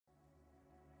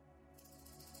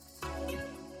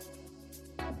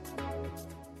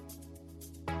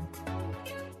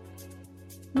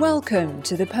Welcome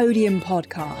to the Podium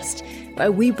Podcast,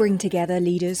 where we bring together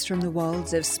leaders from the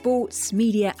worlds of sports,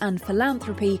 media and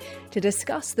philanthropy to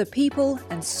discuss the people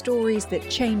and stories that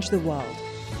change the world.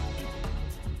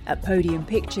 At Podium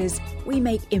Pictures, we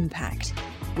make impact.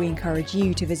 We encourage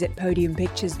you to visit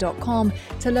podiumpictures.com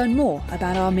to learn more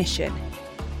about our mission.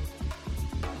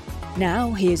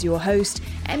 Now, here's your host,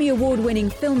 Emmy Award-winning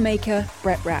filmmaker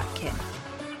Brett Ratkin.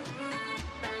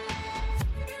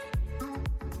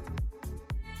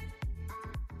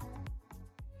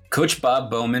 Coach Bob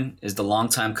Bowman is the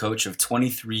longtime coach of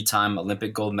 23-time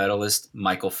Olympic gold medalist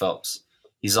Michael Phelps.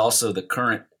 He's also the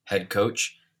current head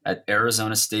coach at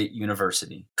Arizona State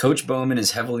University. Coach Bowman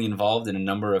is heavily involved in a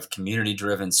number of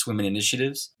community-driven swimming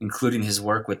initiatives, including his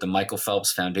work with the Michael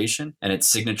Phelps Foundation and its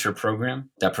signature program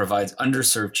that provides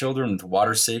underserved children with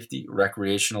water safety,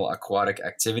 recreational aquatic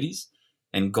activities,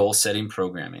 and goal-setting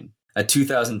programming. A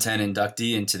 2010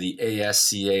 inductee into the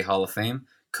ASCA Hall of Fame,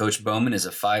 Coach Bowman is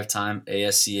a 5-time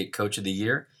ASCA Coach of the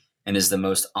Year and is the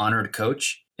most honored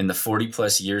coach in the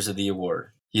 40-plus years of the award.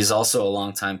 He is also a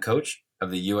longtime coach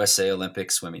of the USA Olympic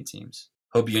swimming teams.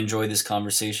 Hope you enjoy this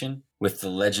conversation with the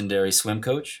legendary swim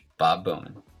coach, Bob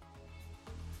Bowman.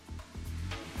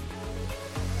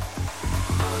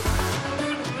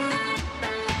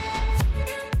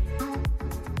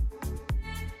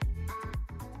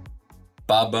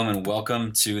 Bob Bowman,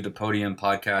 welcome to the Podium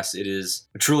Podcast. It is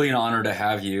truly an honor to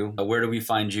have you. Where do we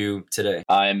find you today?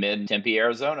 I'm in Tempe,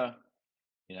 Arizona,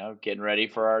 getting ready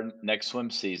for our next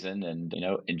swim season and,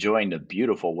 enjoying the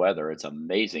beautiful weather. It's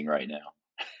amazing right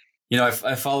now.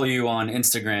 I follow you on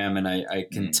Instagram and I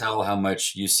can tell how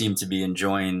much you seem to be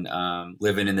enjoying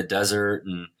living in the desert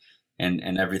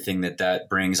and everything that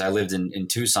brings. I lived in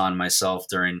Tucson myself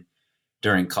during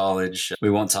college.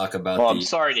 We won't talk about I'm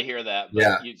sorry to hear that,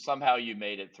 but somehow you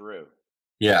made it through.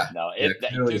 Yeah. No,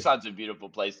 Tucson's a beautiful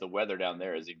place. The weather down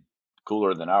there is even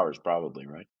cooler than ours, probably,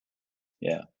 right?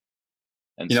 Yeah.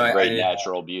 And some great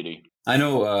natural beauty. I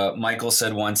know Michael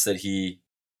said once that he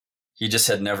just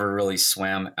had never really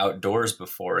swam outdoors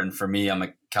before. And for me, I'm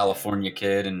a California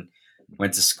kid and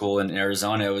went to school in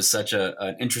Arizona. It was such an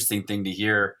interesting thing to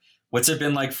hear. What's it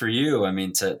been like for you? I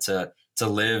mean, to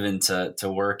live and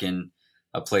to work in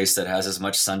a place that has as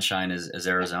much sunshine as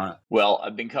Arizona? Well,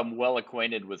 I've become well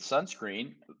acquainted with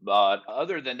sunscreen, but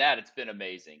other than that, it's been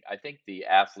amazing. I think the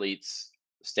athletes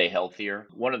stay healthier.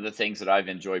 One of the things that I've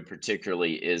enjoyed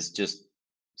particularly is just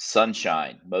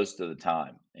sunshine most of the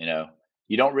time.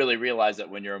 You don't really realize that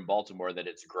when you're in Baltimore that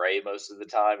it's gray most of the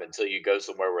time until you go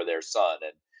somewhere where there's sun,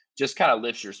 and just kind of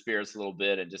lifts your spirits a little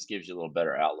bit and just gives you a little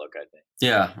better outlook, I think.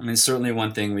 Yeah. I mean, certainly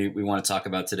one thing we want to talk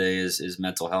about today is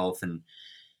mental health and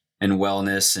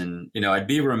wellness. And, I'd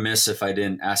be remiss if I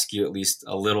didn't ask you at least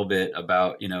a little bit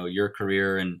about, your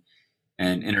career and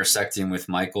intersecting with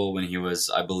Michael when he was,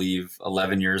 I believe,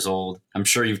 11 years old. I'm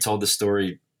sure you've told the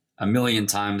story a million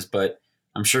times, but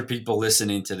I'm sure people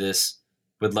listening to this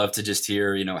would love to just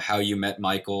hear, how you met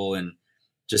Michael and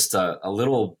just a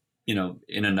little,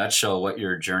 in a nutshell, what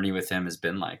your journey with him has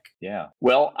been like. Yeah.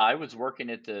 Well, I was working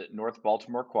at the North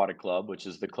Baltimore Aquatic Club, which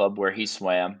is the club where he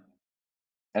swam.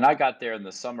 And I got there in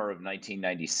the summer of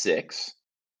 1996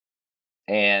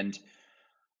 and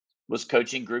was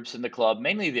coaching groups in the club,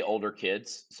 mainly the older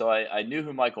kids. So I knew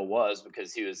who Michael was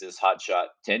because he was this hotshot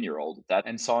 10-year-old at that,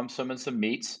 and saw him swimming some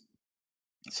meets.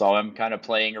 Saw him kind of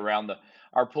playing around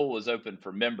our pool was open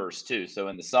for members too. So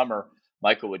in the summer,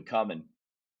 Michael would come and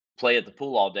play at the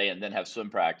pool all day and then have swim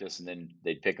practice, and then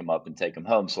they'd pick him up and take him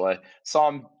home. So I saw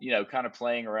him, kind of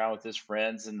playing around with his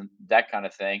friends and that kind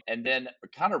of thing. And then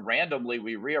kind of randomly,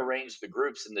 we rearranged the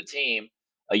groups in the team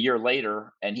a year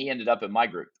later, and he ended up in my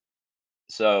group.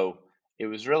 So it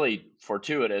was really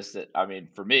fortuitous that,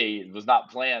 for me, it was not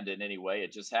planned in any way.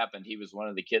 It just happened. He was one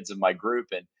of the kids in my group,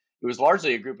 and it was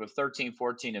largely a group of 13,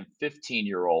 14, and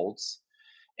 15-year-olds.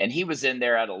 And he was in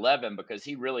there at 11 because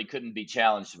he really couldn't be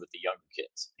challenged with the younger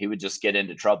kids. He would just get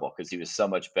into trouble because he was so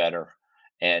much better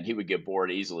and he would get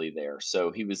bored easily there.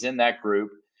 So he was in that group,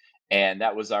 and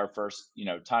that was our first,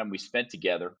 time we spent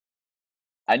together.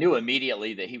 I knew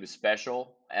immediately that he was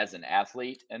special as an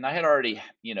athlete, and I had already,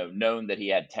 known that he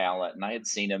had talent, and I had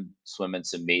seen him swim in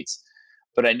some meets,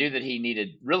 but I knew that he needed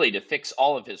really to fix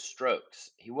all of his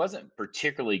strokes. He wasn't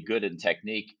particularly good in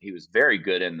technique. He was very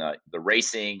good in the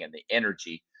racing and the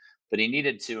energy, but he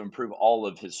needed to improve all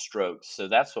of his strokes. So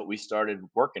that's what we started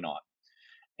working on.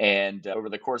 And over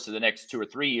the course of the next 2 or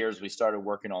 3 years, we started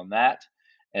working on that.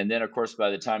 And then, of course,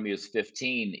 by the time he was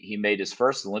 15, he made his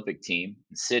first Olympic team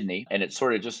in Sydney, and it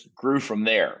sort of just grew from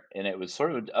there. And it was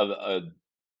sort of a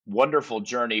wonderful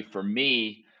journey for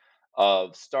me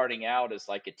of starting out as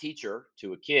like a teacher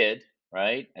to a kid,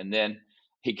 right? And then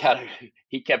he kind of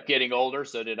he kept getting older,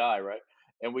 so did I, right?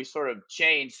 And we sort of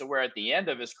changed, so where at the end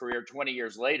of his career 20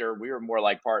 years later we were more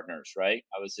like partners, right?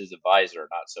 I was his advisor,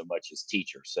 not so much his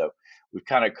teacher. So we've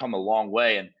kind of come a long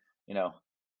way. And you know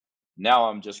now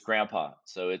I'm just grandpa,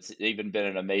 so it's even been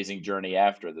an amazing journey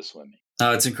after the swimming.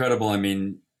 It's incredible. I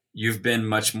mean, you've been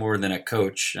much more than a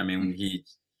coach. I mean, he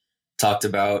talked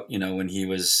about, when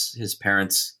his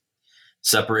parents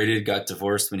separated, got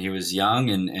divorced when he was young,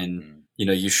 and Mm.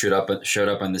 you showed up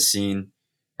on the scene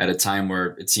at a time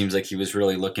where it seems like he was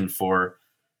really looking for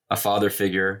a father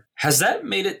figure. Has that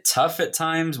made it tough at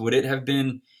times? Would it have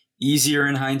been easier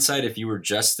in hindsight if you were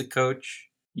just the coach?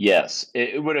 Yes,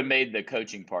 it would have made the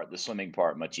coaching part, the swimming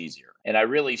part, much easier. And I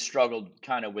really struggled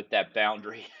kind of with that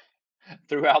boundary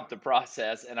throughout the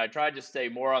process. And I tried to stay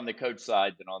more on the coach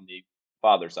side than on the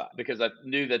father side because I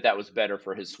knew that that was better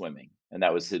for his swimming. And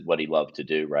that was what he loved to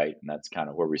do, right? And that's kind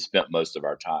of where we spent most of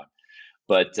our time.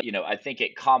 But, I think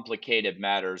it complicated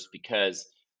matters because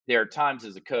there are times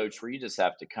as a coach where you just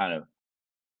have to kind of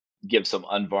give some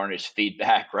unvarnished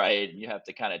feedback, right? And you have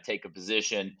to kind of take a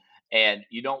position. And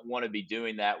you don't want to be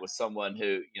doing that with someone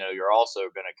who, you're also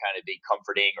going to kind of be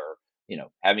comforting or,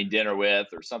 having dinner with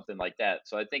or something like that.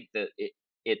 So I think that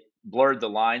it blurred the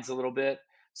lines a little bit.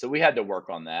 So we had to work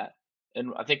on that.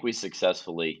 And I think we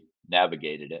successfully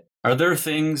navigated it. Are there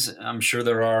things, I'm sure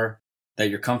there are, that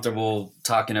you're comfortable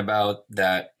talking about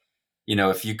that,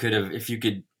 if you could,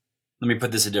 let me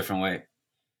put this a different way.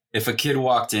 If a kid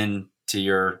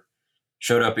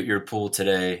showed up at your pool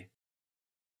today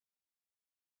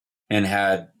and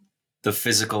had the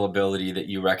physical ability that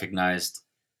you recognized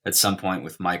at some point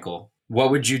with Michael,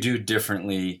 what would you do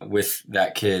differently with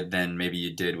that kid than maybe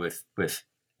you did with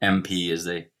MP, as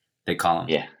they call him?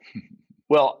 Yeah.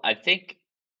 Well, I think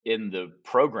in the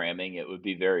programming, it would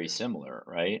be very similar,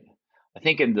 right? I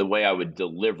think in the way I would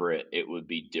deliver it, it would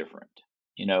be different.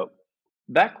 You know,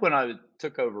 Back when I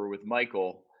took over with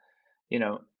Michael, you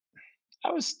know,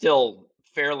 I was still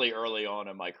fairly early on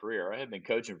in my career. I had been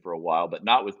coaching for a while, but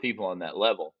not with people on that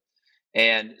level.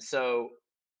 And so,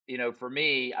 for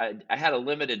me, I had a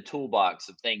limited toolbox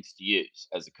of things to use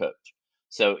as a coach.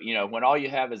 So, when all you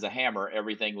have is a hammer,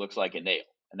 everything looks like a nail.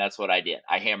 And that's what I did.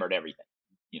 I hammered everything.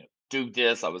 Do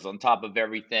this. I was on top of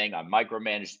everything. I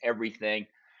micromanaged everything.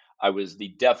 I was the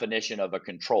definition of a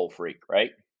control freak,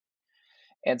 right?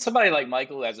 And somebody like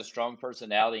Michael who has a strong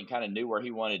personality and kind of knew where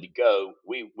he wanted to go,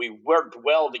 we worked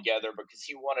well together because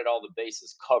he wanted all the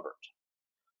bases covered.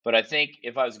 But I think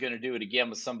if I was going to do it again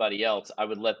with somebody else, I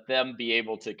would let them be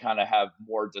able to kind of have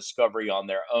more discovery on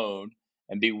their own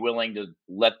and be willing to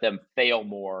let them fail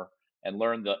more and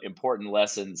learn the important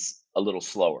lessons a little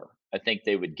slower. I think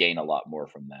they would gain a lot more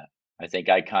from that. I think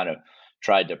I kind of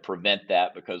tried to prevent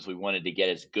that because we wanted to get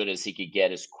as good as he could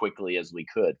get as quickly as we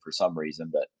could for some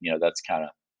reason. But, that's kind of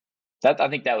that. I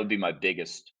think that would be my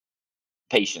biggest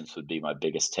patience would be my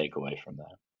biggest takeaway from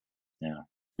that. Yeah.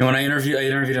 When I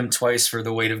interviewed him twice for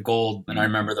The Weight of Gold, and I Mm.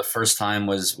 remember the first time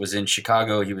was in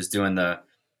Chicago. He was doing the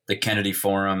Kennedy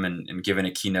Forum and giving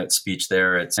a keynote speech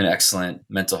there. It's an excellent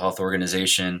mental health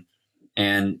organization,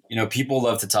 and people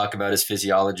love to talk about his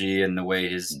physiology and the way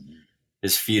Mhm.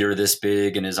 his feet are this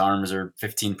big and his arms are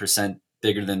 15%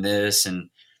 bigger than this. And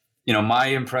my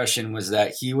impression was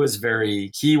that he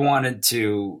wanted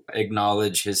to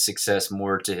acknowledge his success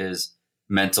more to his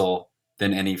mental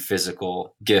than any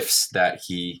physical gifts that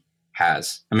he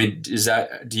has. I mean,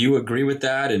 do you agree with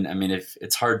that? And I mean, if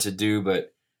it's hard to do,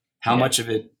 but how Yeah. much of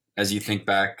it, as you think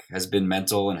back, has been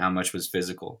mental and how much was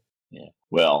physical? Yeah.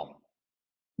 Well,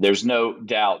 there's no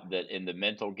doubt that in the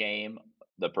mental game,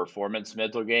 the performance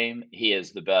mental game, he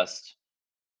is the best,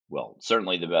 well,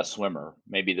 certainly the best swimmer,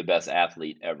 maybe the best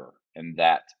athlete ever in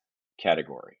that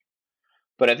category.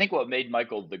 But I think what made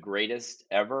Michael the greatest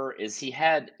ever is he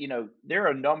had, there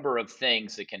are a number of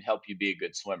things that can help you be a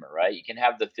good swimmer, right? You can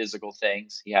have the physical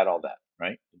things. He had all that,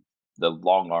 right? The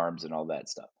long arms and all that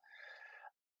stuff.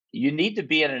 You need to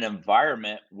be in an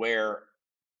environment where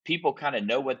people kind of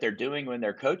know what they're doing when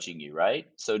they're coaching you, right?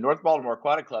 So North Baltimore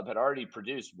Aquatic Club had already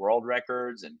produced world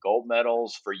records and gold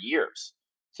medals for years.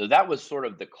 So that was sort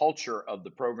of the culture of the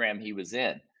program he was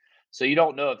in. So you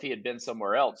don't know if he had been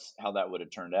somewhere else how that would have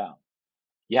turned out.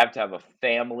 You have to have a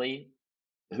family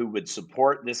who would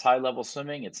support this high level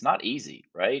swimming. It's not easy,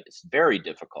 right? It's very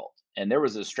difficult. And there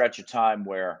was a stretch of time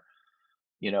where,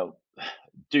 you know,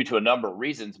 due to a number of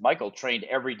reasons, Michael trained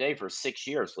every day for 6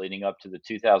 years leading up to the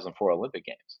 2004 Olympic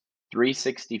Games,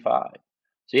 365.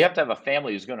 So you have to have a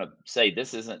family who's going to say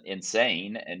this isn't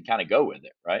insane and kind of go with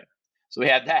it, right? So we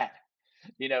had that.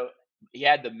 You know, he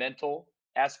had the mental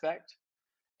aspect,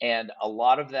 And a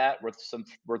lot of that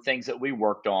were things that we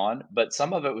worked on, but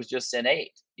some of it was just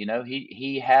innate.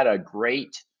 He had a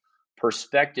great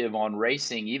perspective on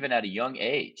racing even at a young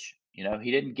age.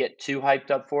 He didn't get too hyped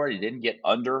up for it. He didn't get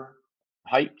under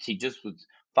hyped. He just would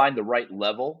find the right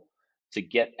level to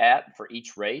get at for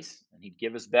each race, and he'd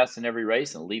give his best in every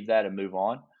race and leave that and move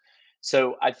on.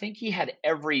 So I think he had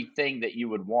everything that you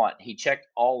would want. He checked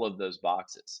all of those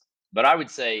boxes. But I would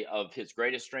say of his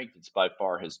greatest strength, it's by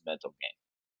far his mental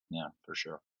game. Yeah, for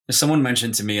sure. Someone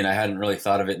mentioned to me, and I hadn't really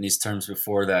thought of it in these terms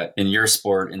before, that in your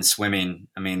sport, in swimming,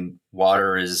 I mean,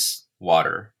 water is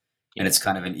water, and Yeah. it's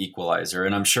kind of an equalizer.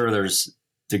 And I'm sure there's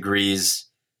degrees,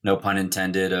 no pun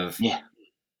intended, of Yeah.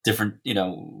 different,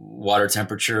 water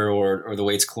temperature or the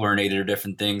way it's chlorinated or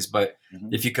different things. But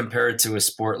Mhm. if you compare it to a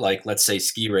sport like, let's say,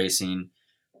 ski racing,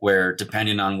 where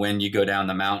depending on when you go down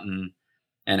the mountain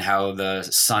and how the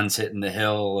sun's hitting the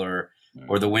hill or the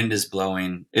Mhm. wind is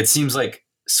blowing, it seems like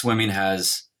swimming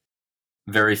has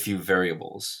very few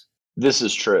variables. This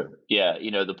is true. Yeah,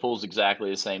 the pool's exactly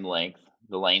the same length.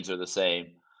 The lanes are the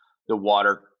same. The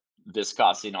water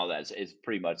viscosity and all that is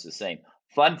pretty much the same.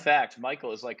 Fun fact,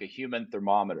 Michael is like a human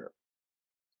thermometer.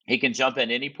 He can jump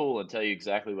in any pool and tell you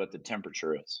exactly what the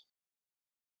temperature is.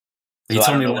 He So I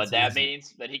told don't me know once what that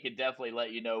means, but he can definitely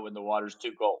let you know when the water's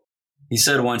too cold. he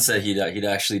said once that he'd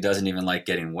actually doesn't even like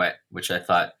getting wet, which I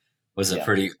thought was a Yeah.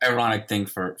 pretty ironic thing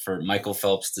for Michael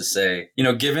Phelps to say.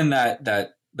 Given that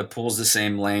the pool's the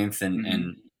same length and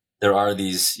Mhm. there are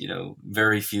these,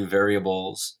 very few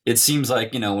variables, it seems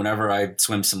like, whenever I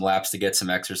swim some laps to get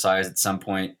some exercise, at some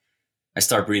point I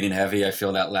start breathing heavy. I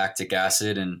feel that lactic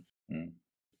acid, and Mm.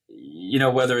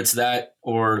 whether it's that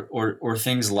or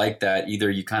things like that, either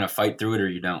you kind of fight through it or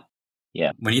you don't.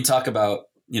 Yeah. When you talk about,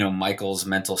 Michael's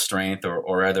mental strength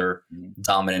or other Mhm.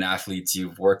 dominant athletes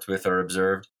you've worked with or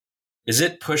observed, is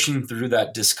it pushing through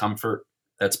that discomfort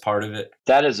that's part of it?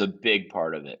 That is a big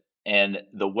part of it. And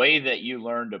the way that you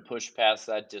learn to push past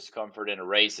that discomfort in a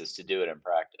race is to do it in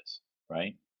practice,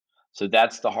 right? So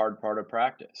that's the hard part of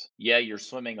practice. Yeah, you're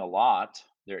swimming a lot.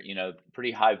 There,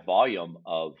 pretty high volume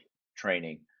of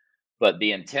training, but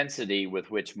the intensity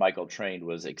with which Michael trained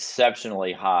was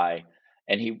exceptionally high,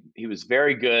 and he was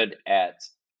very good at.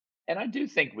 And I do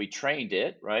think we trained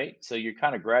it, right? So you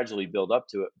kind of gradually build up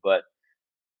to it, but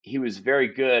he was very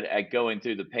good at going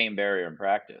through the pain barrier in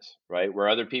practice, right? Where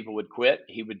other people would quit,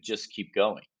 he would just keep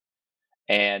going.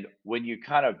 And when you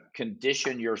kind of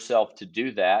condition yourself to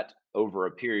do that over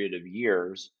a period of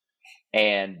years,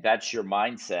 and that's your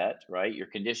mindset, right? You're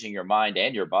conditioning your mind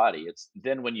and your body. It's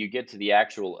then when you get to the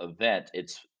actual event,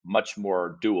 it's much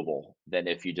more doable than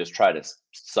if you just try to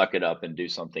suck it up and do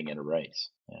something in a race.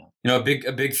 Yeah. A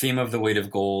big theme of the Weight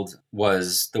of Gold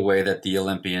was the way that the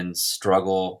Olympians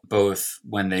struggle both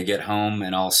when they get home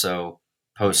and also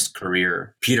Mm. post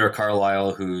career. Peter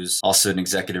Carlisle, who's also an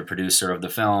executive producer of the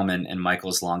film and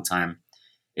Michael's longtime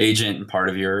agent and part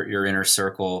of your inner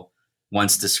circle,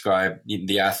 once described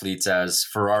the athletes as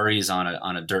Ferraris on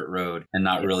a dirt road and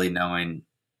not Yeah. really knowing,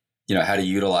 how to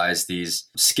utilize these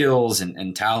skills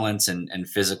and talents and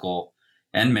physical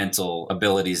and mental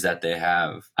abilities that they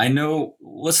have. I know,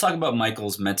 let's talk about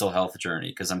Michael's mental health journey,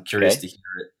 because I'm curious Okay. to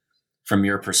hear it from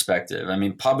your perspective. I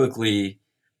mean, publicly,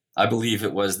 I believe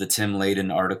it was the Tim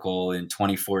Layden article in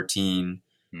 2014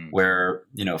 Mm. where,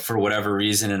 for whatever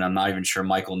reason, and I'm not even sure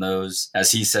Michael knows,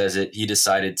 as he says it, he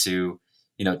decided to,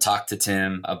 talk to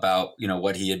Tim about,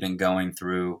 what he had been going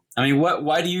through. I mean,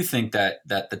 why do you think that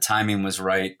the timing was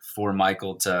right for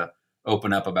Michael to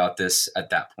open up about this at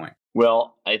that point?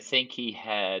 Well, I think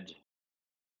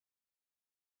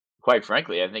quite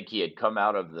frankly, I think he had come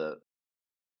out of the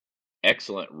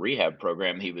excellent rehab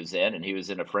program he was in, and he was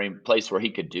in a place where he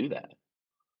could do that.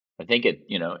 I think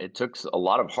it took a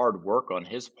lot of hard work on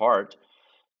his part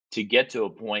to get to a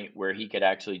point where he could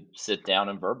actually sit down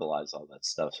and verbalize all that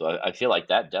stuff. So I feel like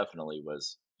that definitely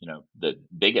was, the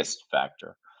biggest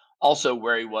factor. Also,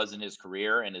 where he was in his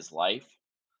career and his life,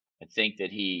 I think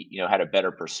that he, had a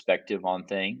better perspective on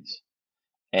things,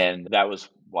 and that was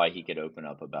why he could open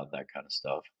up about that kind of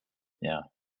stuff. Yeah,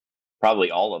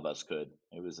 probably all of us could.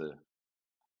 It was a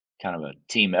kind of a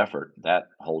team effort, that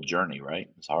whole journey, right?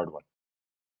 It's a hard one.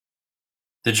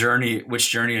 The journey, which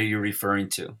journey are you referring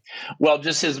to? Well,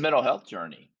 just his mental health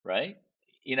journey, right?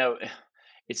 You know,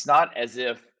 it's not as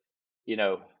if, you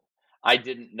know, I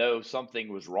didn't know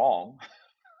something was wrong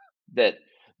that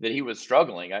he was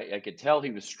struggling. I could tell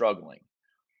he was struggling.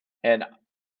 And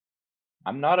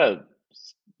I'm not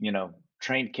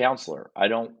trained counselor. I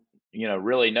don't,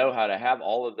 really know how to have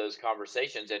all of those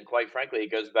conversations. And quite frankly,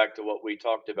 it goes back to what we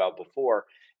talked about before.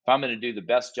 If I'm going to do the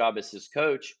best job as his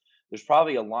coach, there's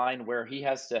probably a line where he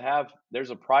has to have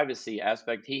there's a privacy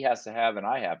aspect he has to have and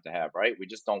I have to have, right? We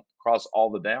just don't cross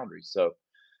all the boundaries. So,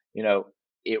 you know,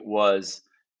 it was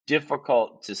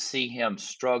difficult to see him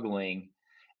struggling,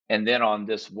 and then on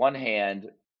this one hand,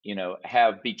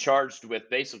 have be charged with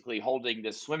basically holding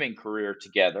this swimming career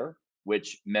together,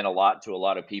 which meant a lot to a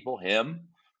lot of people, him,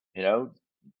 you know,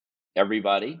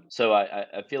 everybody. So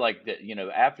I feel like that,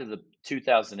 after the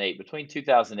 2008, between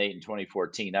 2008 and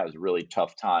 2014, that was a really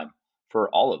tough time for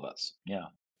all of us. Yeah.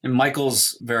 And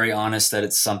Michael's very honest that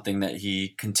it's something that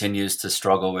he continues to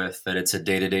struggle with, that it's a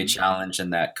day-to-day Mhm. challenge,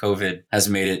 and that COVID has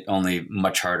made it only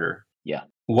much harder. Yeah.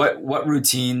 What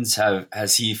routines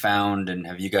has he found, and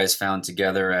have you guys found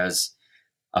together as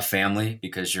a family,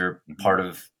 because you're Mhm. part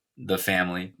of the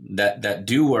family, that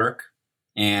do work?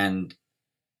 And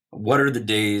what are the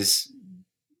days,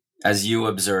 as you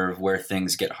observe, where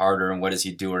things get harder, and what does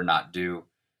he do or not do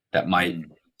that might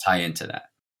Mm. tie into that?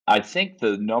 I think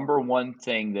the number one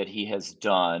thing that he has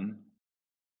done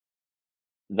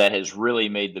that has really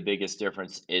made the biggest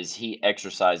difference is he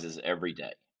exercises every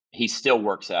day. He still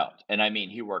works out. And I mean,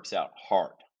 he works out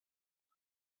hard.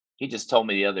 He just told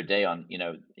me the other day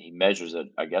he measures it,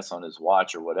 I guess, on his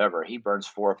watch or whatever. He burns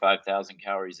 4 or 5,000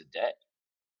 calories a day.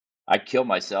 I kill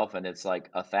myself and it's like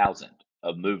 1,000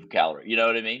 of moved calorie. You know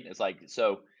what I mean? It's like,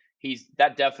 so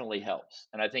that definitely helps.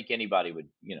 And I think anybody would,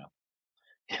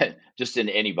 just in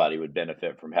anybody would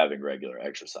benefit from having regular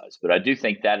exercise. But I do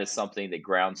think that is something that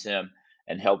grounds him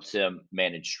and helps him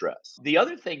manage stress. The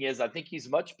other thing is, I think he's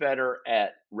much better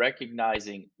at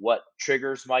recognizing what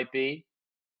triggers might be,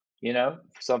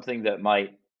 something that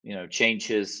might, change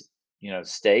his,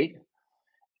 state.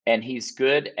 And he's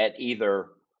good at either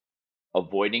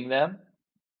avoiding them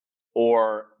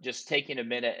or just taking a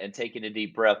minute and taking a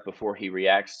deep breath before he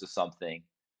reacts to something.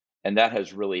 And that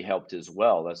has really helped as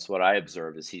well. That's what I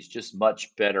observe is he's just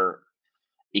much better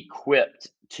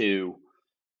equipped to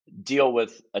deal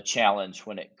with a challenge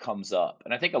when it comes up.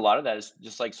 And I think a lot of that is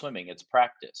just like swimming, it's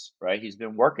practice, right? He's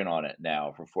been working on it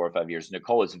now for 4 or 5 years.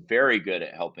 Nicole is very good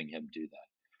at helping him do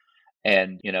that.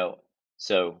 And,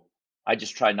 so I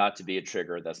just try not to be a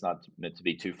trigger. That's not meant to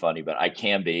be too funny, but I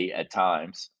can be at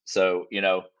times. So,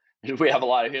 we have a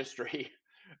lot of history.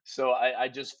 So I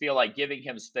just feel like giving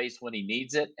him space when he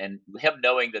needs it and him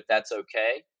knowing that that's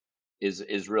okay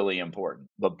is really important.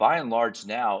 But by and large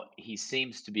now, he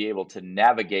seems to be able to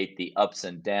navigate the ups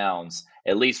and downs,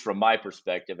 at least from my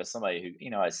perspective, as somebody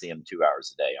who, I see him 2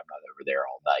 hours a day. I'm not over there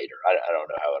all night, or I don't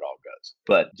know how it all goes.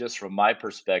 But just from my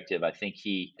perspective, I think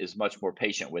he is much more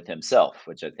patient with himself,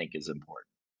 which I think is important.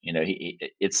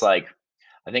 It's like,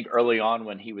 I think early on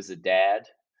when he was a dad,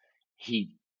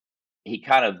 he he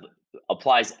kind of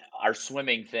applies our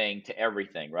swimming thing to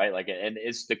everything, right? Like, and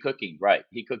it's the cooking, right?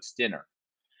 He cooks dinner.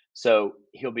 So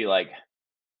he'll be like,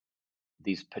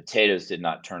 these potatoes did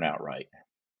not turn out right.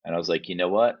 And I was like, you know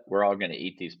what? We're all going to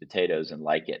eat these potatoes and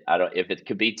like it. I don't, if it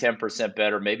could be 10%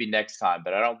 better, maybe next time,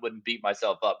 but wouldn't beat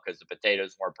myself up because the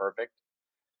potatoes weren't perfect.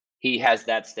 He has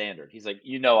that standard. He's like,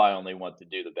 I only want to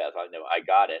do the best. I know I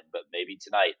got it, but maybe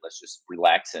tonight, let's just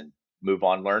relax and move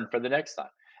on, learn for the next time.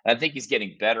 And I think he's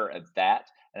getting better at that.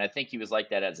 And I think he was like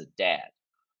that as a dad.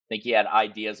 I think he had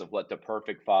ideas of what the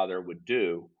perfect father would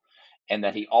do, and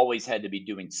that he always had to be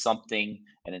doing something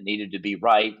and it needed to be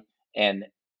right. And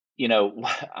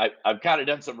I've kind of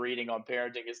done some reading on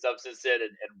parenting and stuff since then,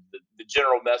 and the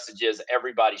general message is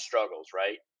everybody struggles,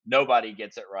 right? Nobody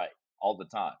gets it right all the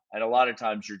time, and a lot of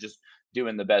times you're just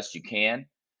doing the best you can.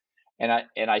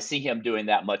 And I see him doing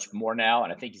that much more now,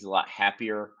 and I think he's a lot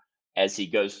happier as he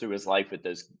goes through his life with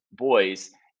those boys,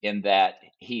 in that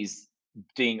he's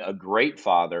being a great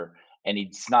father, and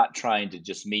he's not trying to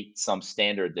just meet some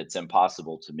standard that's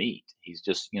impossible to meet. He's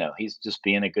just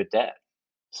being a good dad.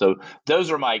 So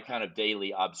those are my kind of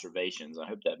daily observations. I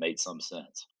hope that made some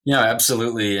sense. Yeah,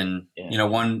 absolutely. And Yeah.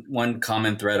 one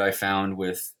common thread I found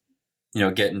with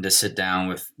getting to sit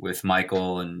down with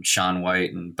Michael and Shaun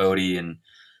White and Bodie and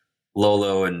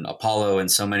Lolo and Apollo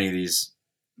and so many of these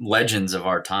legends of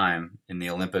our time in the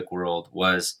Olympic world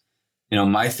was,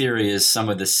 my theory is some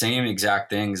of the same exact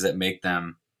things that make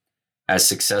them as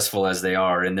successful as they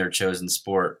are in their chosen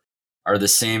sport are the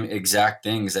same exact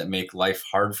things that make life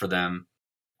hard for them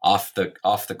off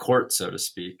the court, so to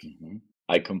speak.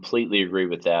 I completely agree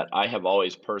with that. I have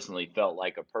always personally felt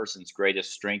like a person's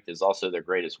greatest strength is also their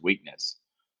greatest weakness.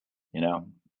 You know,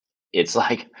 it's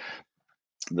like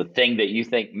the thing that you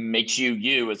think makes you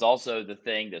you is also the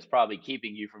thing that's probably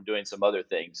keeping you from doing some other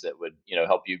things that would,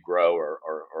 help you grow or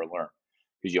learn.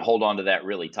 Because you hold on to that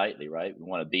really tightly, right? We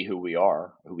want to be who we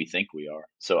are, who we think we are.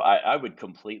 So I would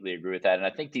completely agree with that. And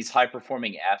I think these high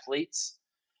performing athletes,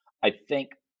 I think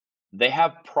they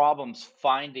have problems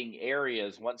finding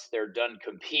areas once they're done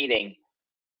competing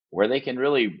where they can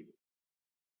really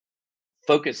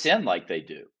focus in like they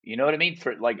do. You know what I mean?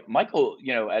 For like Michael,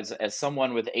 as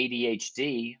someone with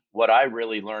ADHD, what I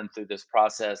really learned through this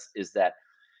process is that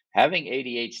having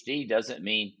ADHD doesn't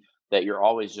mean that you're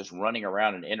always just running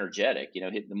around and energetic.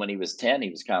 When he was 10, he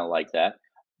was kind of like that.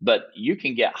 But you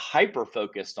can get hyper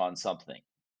focused on something.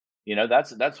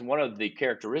 That's one of the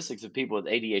characteristics of people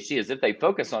with ADHD is if they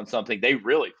focus on something, they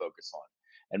really focus on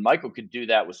it. And Michael could do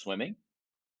that with swimming,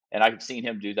 and I've seen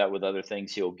him do that with other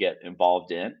things he'll get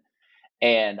involved in.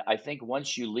 And I think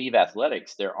once you leave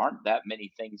athletics, there aren't that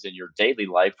many things in your daily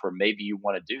life where maybe you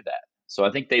want to do that. So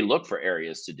I think they look for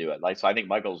areas to do it. Like, so I think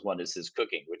Michael's one is his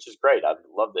cooking, which is great. I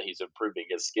love that he's improving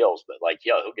his skills, but like,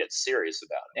 yeah, he'll get serious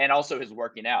about it. And also his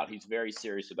working out. He's very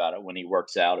serious about it when he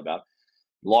works out, about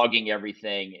logging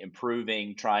everything,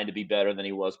 improving, trying to be better than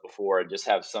he was before, and just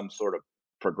have some sort of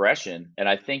progression. And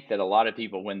I think that a lot of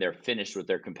people, when they're finished with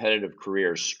their competitive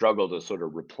careers, struggle to sort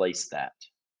of replace that.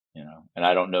 And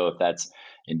I don't know if that's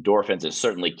endorphins. It's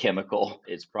certainly chemical.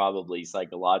 It's probably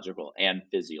psychological and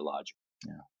physiological.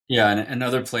 Yeah. Yeah, and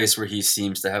another place where he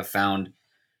seems to have found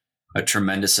a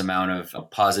tremendous amount of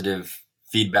positive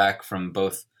feedback from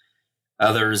both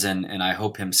others and I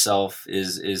hope himself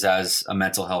is as a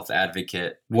mental health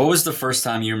advocate. What was the first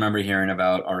time you remember hearing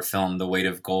about our film, The Weight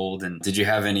of Gold? And did you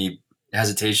have any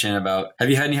hesitation about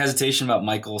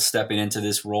Michael stepping into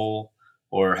this role?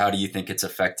 Or how do you think it's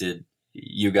affected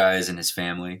you guys and his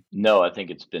family? No, I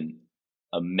think it's been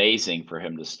amazing for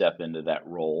him to step into that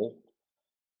role.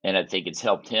 And I think it's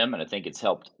helped him, and I think it's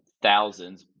helped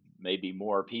thousands, maybe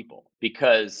more people.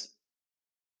 Because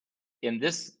in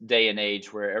this day and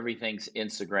age where everything's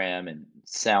Instagram and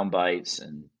sound bites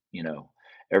and,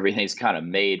 everything's kind of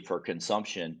made for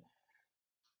consumption,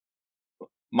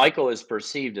 Michael is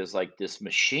perceived as like this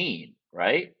machine,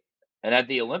 right? And at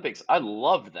the Olympics, I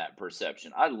loved that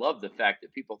perception. I love the fact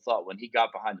that people thought when he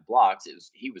got behind the blocks,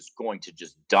 he was going to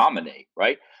just dominate,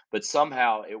 right? But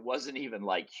somehow it wasn't even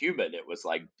like human; it was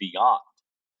like beyond.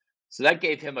 So that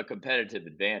gave him a competitive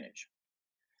advantage.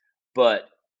 But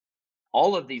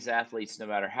all of these athletes, no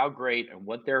matter how great and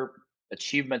what their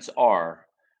achievements are,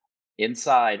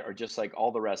 inside are just like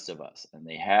all the rest of us. And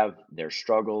they have their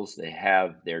struggles, they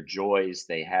have their joys,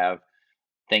 they have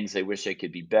things they wish they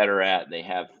could be better at, they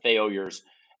have failures.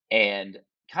 And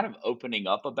kind of opening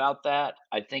up about that,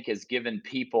 I think, has given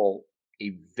people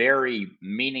a very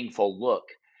meaningful look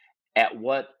at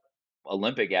what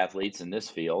Olympic athletes in this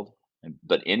field,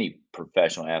 but any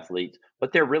professional athlete,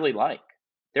 what they're really like.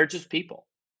 They're just people.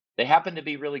 They happen to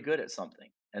be really good at something,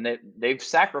 and they've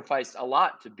sacrificed a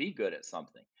lot to be good at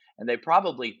something, and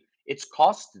it's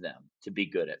cost them to be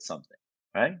good at something,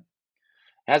 right?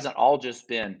 It hasn't all just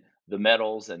been the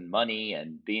medals and money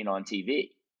and being on TV.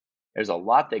 There's a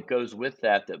lot that goes with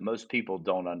that most people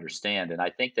don't understand, and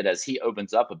I think that as he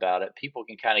opens up about it, people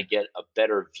can kind of get a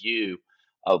better view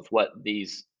of what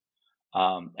these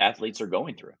athletes are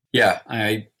going through. Yeah,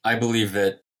 I believe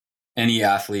that any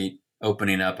athlete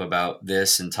opening up about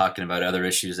this and talking about other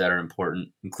issues that are important,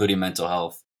 including mental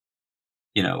health,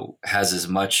 has as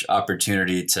much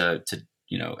opportunity to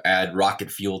add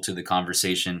rocket fuel to the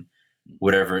conversation,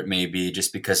 whatever it may be,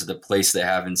 just because of the place they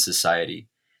have in society.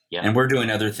 Yeah. And we're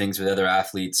doing other things with other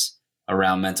athletes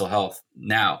around mental health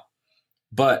now.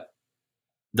 But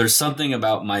there's something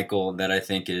about Michael that I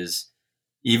think is,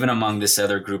 even among this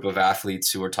other group of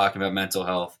athletes who are talking about mental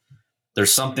health,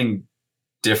 there's something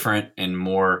different and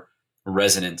more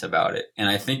resonant about it. And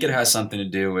I think it has something to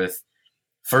do with,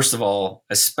 first of all,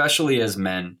 especially as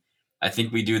men, I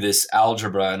think we do this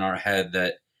algebra in our head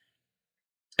that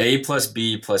A plus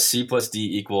B plus C plus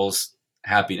D equals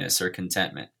happiness or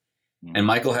contentment. Mm-hmm. And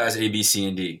Michael has A, B, C,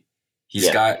 and D.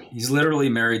 He's literally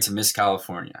married to Miss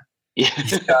California. Yeah.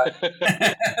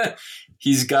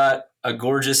 He's got a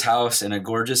gorgeous house and a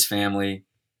gorgeous family.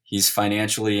 He's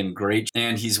financially in great,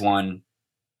 and he's won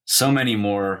so many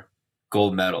more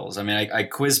gold medals. I mean, I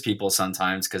quiz people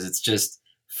sometimes because it's just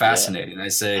fascinating.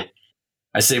 Yeah.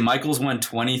 I say Michael's won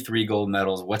 23 gold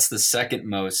medals. What's the second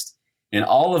most in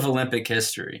all of Olympic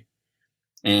history?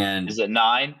 And is it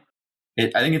 9? I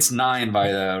think it's 9 by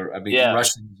the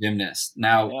Russian gymnast.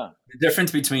 Now, the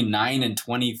difference between 9 and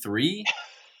 23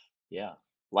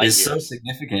 is so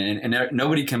significant, and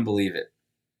nobody can believe it.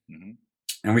 Mm-hmm.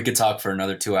 And we could talk for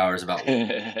another 2 hours about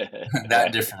that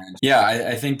difference. Yeah,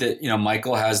 I think that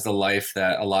Michael has the life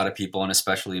that a lot of people, and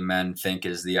especially men, think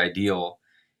is the ideal.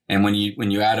 And when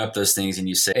you add up those things and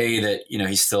you say that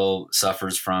he still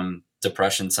suffers from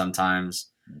depression sometimes,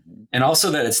 mm-hmm. and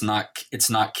also that it's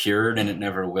not cured and it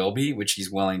never will be, which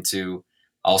he's willing to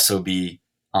also be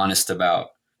honest about,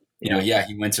 Yeah. yeah,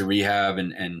 he went to rehab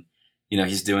and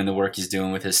he's doing the work he's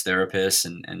doing with his therapist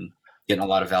and getting a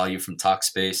lot of value from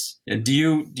Talkspace. And do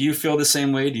you feel the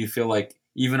same way? Do you feel like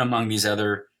even among these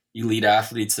other elite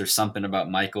athletes, there's something about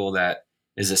Michael that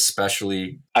is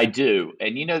especially? I do.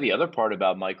 And the other part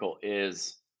about Michael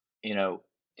is, you know,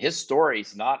 his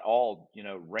story's not all,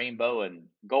 rainbow and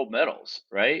gold medals,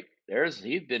 right?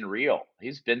 He's been real.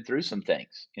 He's been through some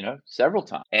things, several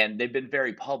times. And they've been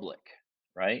very public,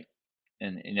 right?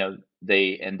 And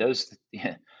those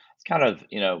it's kind of,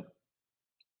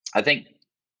 I think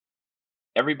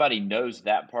everybody knows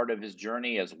that part of his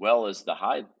journey as well as the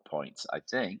high points, I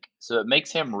think. So it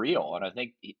makes him real. And I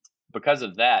think because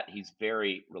of that, he's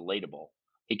very relatable.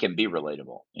 He can be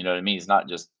relatable. You know what I mean? He's not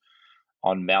just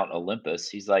on Mount Olympus.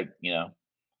 He's like,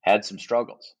 had some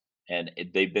struggles and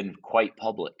they've been quite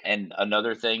public. And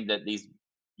another thing that these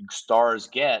stars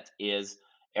get is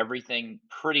everything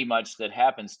pretty much that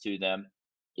happens to them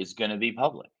is going to be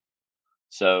public.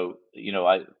 So,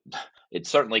 it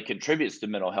certainly contributes to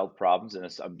mental health problems, and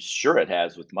I'm sure it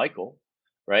has with Michael,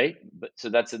 right? But so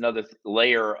that's another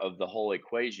layer of the whole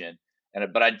equation.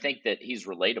 But I think that he's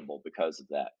relatable because of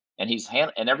that, and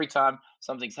and every time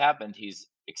something's happened, he's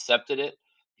accepted it,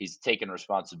 he's taken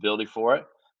responsibility for it,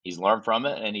 he's learned from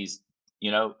it, and he's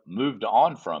moved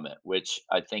on from it, which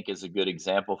I think is a good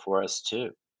example for us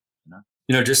too. You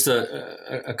know? Just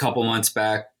a couple months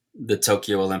back, the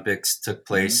Tokyo Olympics took Hmm.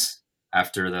 place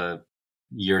after the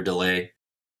year delay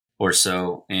or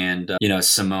so. And,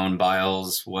 Simone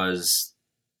Biles was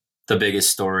the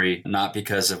biggest story, not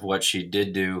because of what she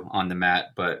did do on the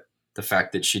mat, but the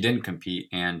fact that she didn't compete.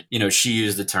 And, she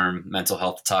used the term mental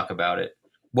health to talk about it.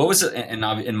 What was it?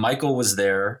 And Michael was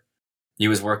there. He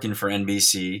was working for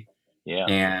NBC. Yeah,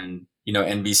 And,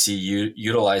 NBC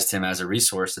utilized him as a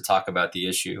resource to talk about the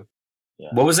issue. yeah.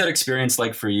 What was that experience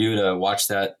like for you to watch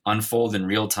that unfold in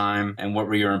real time? And what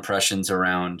were your impressions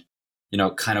around,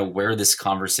 kind of where this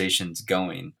conversation's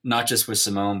going? Not just with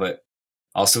Simone, but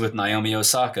also with Naomi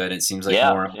Osaka. And it seems like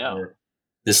Yeah, more and yeah. more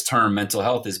this term mental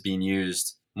health is being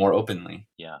used more openly.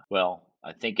 Yeah. Well,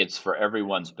 I think it's for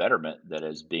everyone's betterment that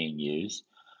is being used.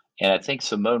 And I think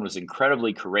Simone was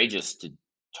incredibly courageous to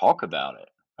talk about it,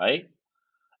 right?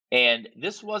 And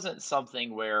this wasn't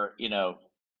something where,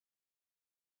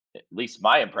 at least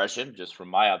my impression, just from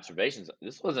my observations,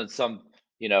 this wasn't some,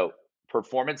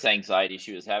 performance anxiety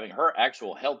she was having. Her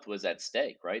actual health was at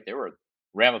stake, right? There were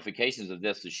ramifications of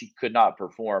this that she could not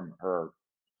perform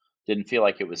didn't feel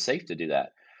like it was safe to do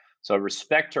that. So I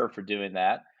respect her for doing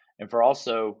that and for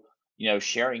also,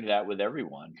 sharing that with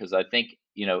everyone because I think,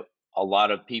 a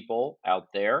lot of people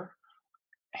out there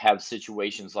have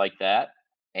situations like that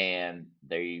and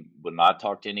they would not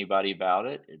talk to anybody about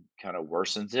it. It kind of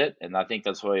worsens it. And I think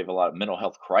that's why we have a lot of mental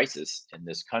health crisis in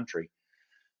this country.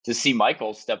 To see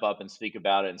Michael step up and speak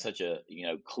about it in such a,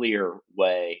 clear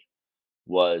way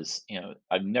was,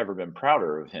 I've never been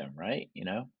prouder of him, right? And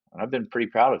I've been pretty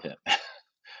proud of him.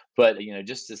 But,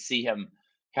 just to see him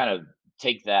kind of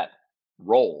take that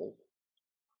role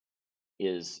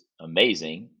is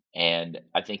amazing, and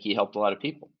I think he helped a lot of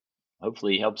people.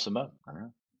 Hopefully, he helps Simone. I don't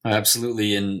know.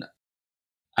 Absolutely. And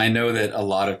I know that a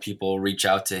lot of people reach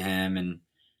out to him. And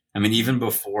I mean, even Mhm.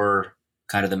 before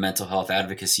kind of the mental health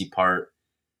advocacy part,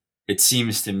 it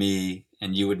seems to me,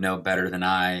 and you would know better than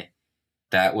I,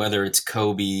 that whether it's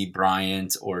Kobe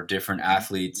Bryant or different Mhm.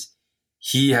 athletes,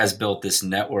 he has built this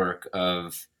network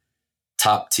of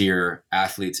top tier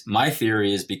athletes. My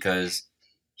theory is because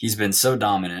he's been so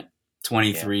dominant, Yeah.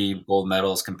 23 gold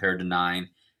medals compared to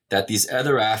 9, that these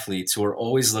other athletes who are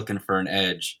always looking for an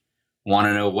edge want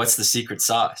to know what's the secret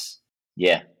sauce.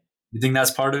 Yeah. You think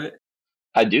that's part of it?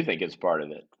 I do think it's part of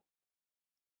it.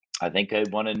 I think I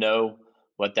wanna know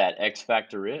what that X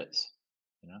factor is,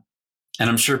 you know? And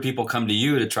I'm sure people come to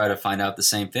you to try to find out the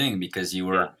same thing because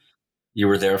Yeah. you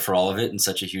were there for all of it and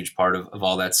such a huge part of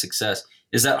all that success.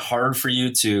 Is that hard for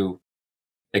you to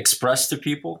express to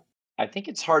people? I think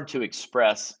it's hard to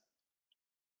express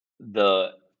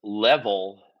the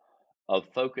level of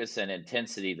focus and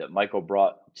intensity that Michael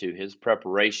brought to his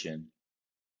preparation,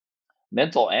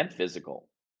 mental and physical,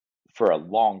 for a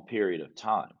long period of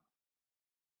time.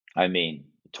 I mean,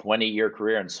 20-year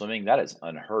career in swimming, that is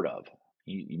unheard of.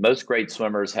 Most great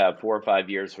swimmers have 4 or 5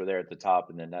 years where they're at the top,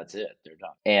 and then that's it. They're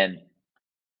done. And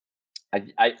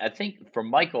I think for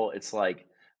Michael, it's like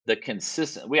the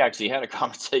consistent. We actually had a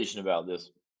conversation about this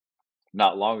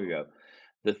not long ago.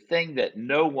 The thing that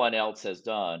no one else has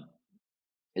done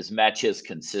is match his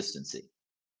consistency,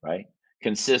 right?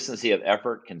 Consistency of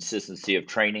effort, consistency of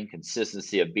training,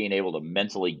 consistency of being able to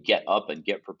mentally get up and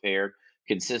get prepared,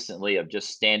 consistently of just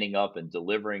standing up and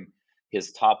delivering,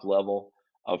 his top level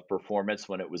of performance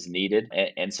when it was needed.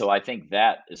 And so I think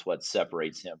that is what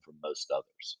separates him from most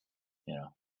others. You know,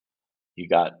 you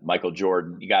got Michael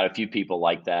Jordan, you got a few people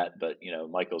like that, but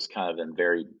Michael's kind of in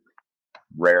very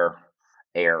rare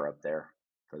air up there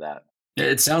for that.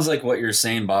 It sounds like what you're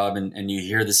saying, Bob, and you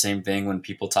hear the same thing when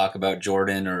people talk about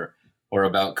Jordan or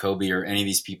about Kobe or any of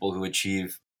these people who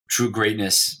achieve true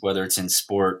greatness, whether it's in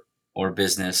sport or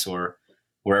business or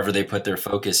wherever they put their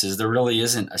focus, is there really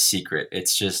isn't a secret.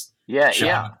 It's just Yeah, showing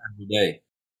yeah. up every day.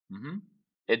 hmm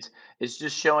it's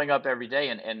just showing up every day,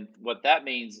 and what that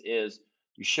means is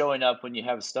you're showing up when you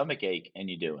have a stomach ache and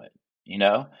you do it.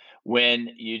 When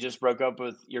you just broke up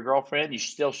with your girlfriend, you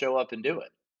still show up and do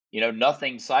it.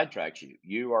 Nothing sidetracks you.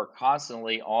 You are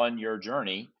constantly on your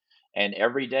journey, and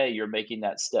every day you're making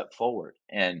that step forward.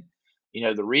 And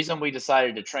the reason we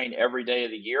decided to train every day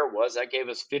of the year was that gave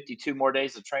us 52 more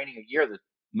days of training a year that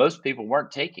most people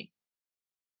weren't taking.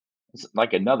 It's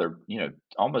like another,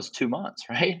 almost 2 months,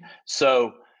 right?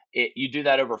 So you do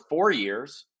that over 4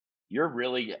 years, you're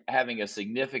really having a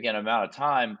significant amount of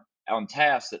time on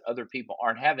tasks that other people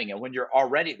aren't having. And when you're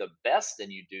already the best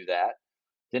and you do that,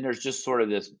 then there's just sort of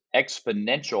this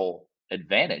exponential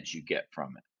advantage you get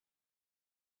from it.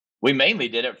 We mainly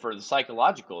did it for the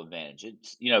psychological advantage.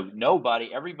 It's,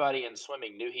 everybody in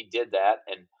swimming knew he did that,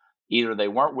 and either they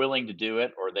weren't willing to do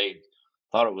it or they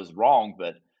thought it was wrong,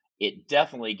 but it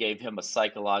definitely gave him a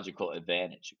psychological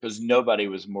advantage because nobody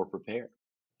was more prepared.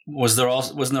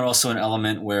 Wasn't there also an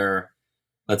element where,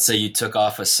 let's say you took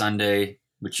off a Sunday,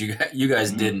 which you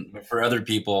guys didn't, but for other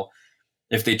people,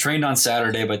 if they trained on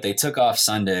Saturday but they took off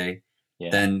Sunday,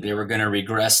 then they were going to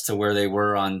regress to where they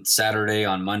were on Saturday,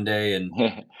 on Monday, and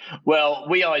well,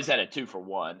 we always had a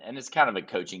 2-for-1, and it's kind of a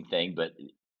coaching thing, but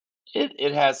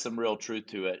it has some real truth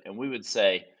to it. And we would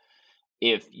say,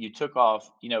 if you took off,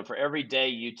 for every day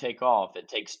you take off, it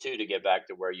takes 2 to get back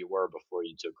to where you were before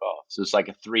you took off. So it's like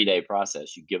a 3-day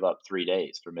process. You give up 3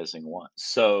 days for missing one.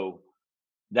 So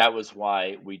that was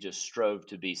why we just strove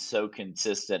to be so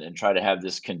consistent and try to have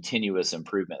this continuous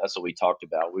improvement. That's what we talked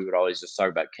about. We would always just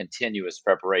talk about continuous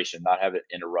preparation, not have it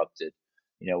interrupted.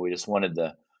 We just wanted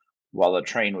while the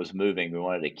train was moving, we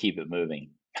wanted to keep it moving.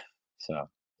 So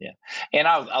yeah, and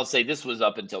I'll say this was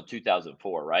up until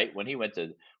 2004, right? When we went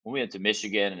to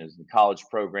Michigan and it was the college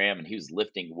program, and he was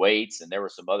lifting weights, and there were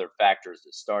some other factors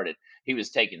that started. He was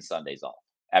taking Sundays off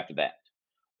after that,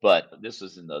 but this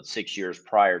was in the 6 years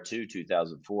prior to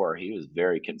 2004. He was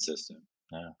very consistent.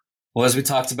 Yeah. Well, as we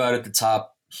talked about at the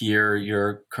top here,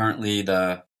 you're currently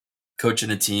the coach in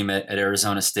the team at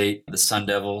Arizona State, the Sun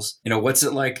Devils. What's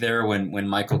it like there when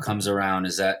Michael comes around?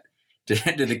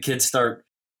 Do the kids start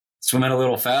swimming a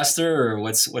little faster, or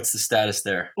what's the status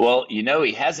there? Well,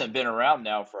 he hasn't been around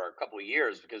now for a couple of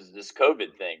years because of this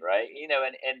COVID thing, right?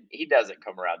 And he doesn't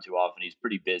come around too often. He's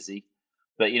pretty busy.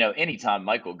 But anytime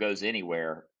Michael goes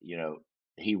anywhere,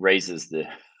 he raises the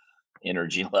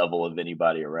energy level of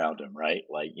anybody around him, right?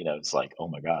 Like, it's like, oh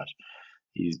my gosh,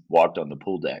 he's walked on the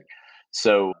pool deck.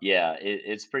 So yeah,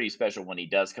 it's pretty special when he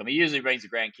does come. He usually brings the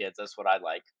grandkids. That's what I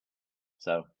like.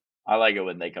 So I like it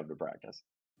when they come to practice.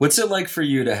 What's it like for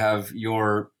you to have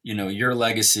your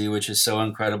legacy, which is so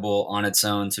incredible on its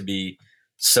own, to be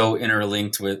so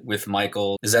interlinked with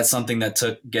Michael? Is that something that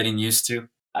took getting used to?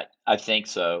 I think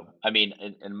so. I mean,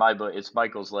 in my book, it's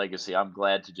Michael's legacy. I'm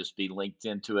glad to just be linked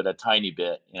into it a tiny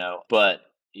bit, but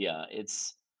yeah,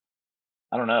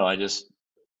 I don't know. It's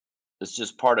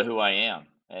just part of who I am.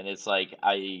 And it's like,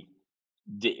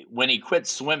 when he quit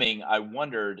swimming, I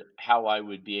wondered how I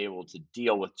would be able to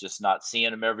deal with just not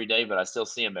seeing him every day, but I still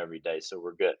see him every day. So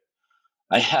we're good.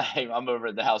 I'm over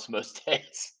at the house most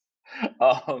days.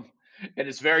 And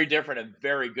it's very different and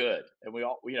very good. And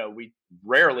we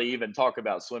rarely even talk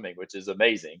about swimming, which is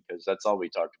amazing because that's all we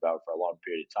talked about for a long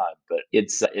period of time. But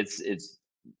it's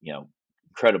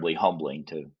incredibly humbling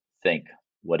to think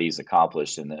what he's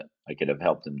accomplished and that I could have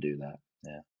helped him do that.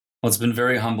 Yeah. Well, it's been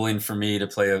very humbling for me to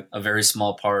play a very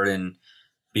small part in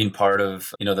being part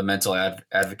of, the mental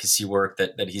advocacy work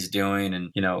that he's doing.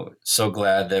 And, so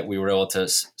glad that we were able to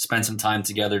spend some time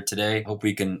together today. Hope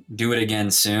we can do it again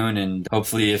soon. And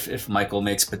hopefully if Michael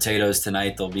makes potatoes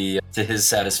tonight, they'll be to his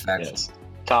satisfaction. Yes.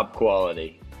 Top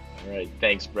quality. All right.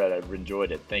 Thanks, Brett. I've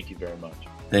enjoyed it. Thank you very much.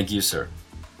 Thank you, sir.